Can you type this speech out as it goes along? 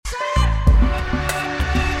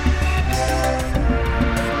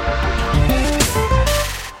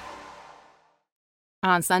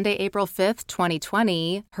On Sunday, April 5th,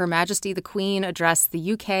 2020, Her Majesty the Queen addressed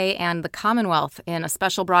the UK and the Commonwealth in a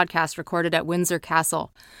special broadcast recorded at Windsor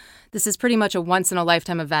Castle. This is pretty much a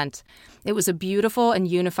once-in-a-lifetime event. It was a beautiful and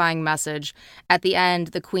unifying message. At the end,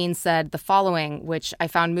 the Queen said the following, which I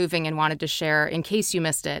found moving and wanted to share in case you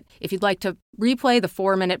missed it. If you'd like to replay the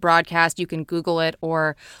 4-minute broadcast, you can Google it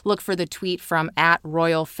or look for the tweet from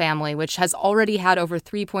 @RoyalFamily, which has already had over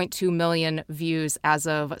 3.2 million views as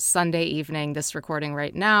of Sunday evening, this recording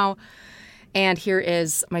right now. And here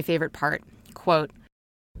is my favorite part. Quote,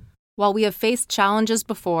 "While we have faced challenges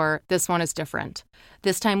before, this one is different.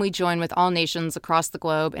 This time we join with all nations across the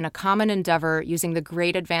globe in a common endeavor using the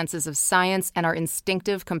great advances of science and our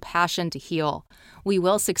instinctive compassion to heal. We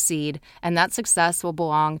will succeed, and that success will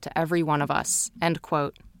belong to every one of us." End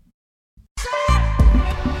quote.